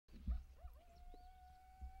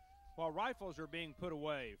While rifles are being put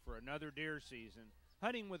away for another deer season,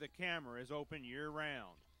 hunting with a camera is open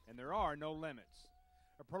year-round, and there are no limits.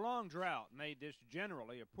 A prolonged drought made this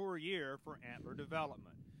generally a poor year for antler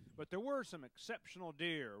development, but there were some exceptional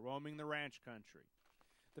deer roaming the ranch country.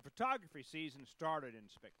 The photography season started in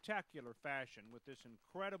spectacular fashion with this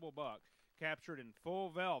incredible buck captured in full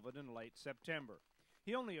velvet in late September.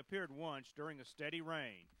 He only appeared once during a steady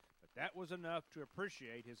rain, but that was enough to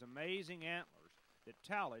appreciate his amazing antlers that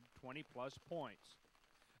tallied 20-plus points.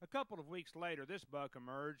 A couple of weeks later, this buck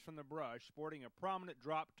emerged from the brush sporting a prominent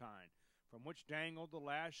drop tine from which dangled the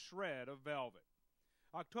last shred of velvet.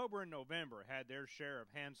 October and November had their share of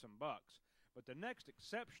handsome bucks, but the next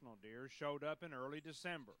exceptional deer showed up in early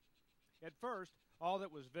December. At first, all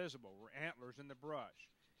that was visible were antlers in the brush,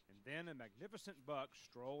 and then a magnificent buck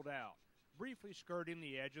strolled out, briefly skirting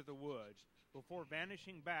the edge of the woods before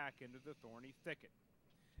vanishing back into the thorny thicket.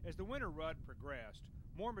 As the winter rut progressed,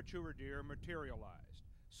 more mature deer materialized.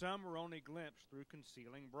 Some were only glimpsed through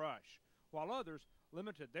concealing brush, while others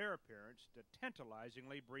limited their appearance to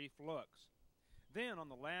tantalizingly brief looks. Then, on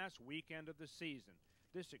the last weekend of the season,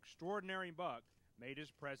 this extraordinary buck made his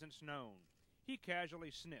presence known. He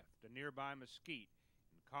casually sniffed a nearby mesquite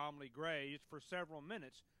and calmly grazed for several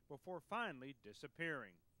minutes before finally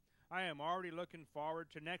disappearing. I am already looking forward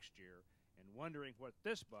to next year and wondering what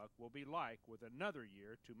this buck will be like with another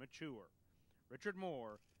year to mature. Richard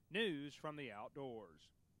Moore, News from the Outdoors.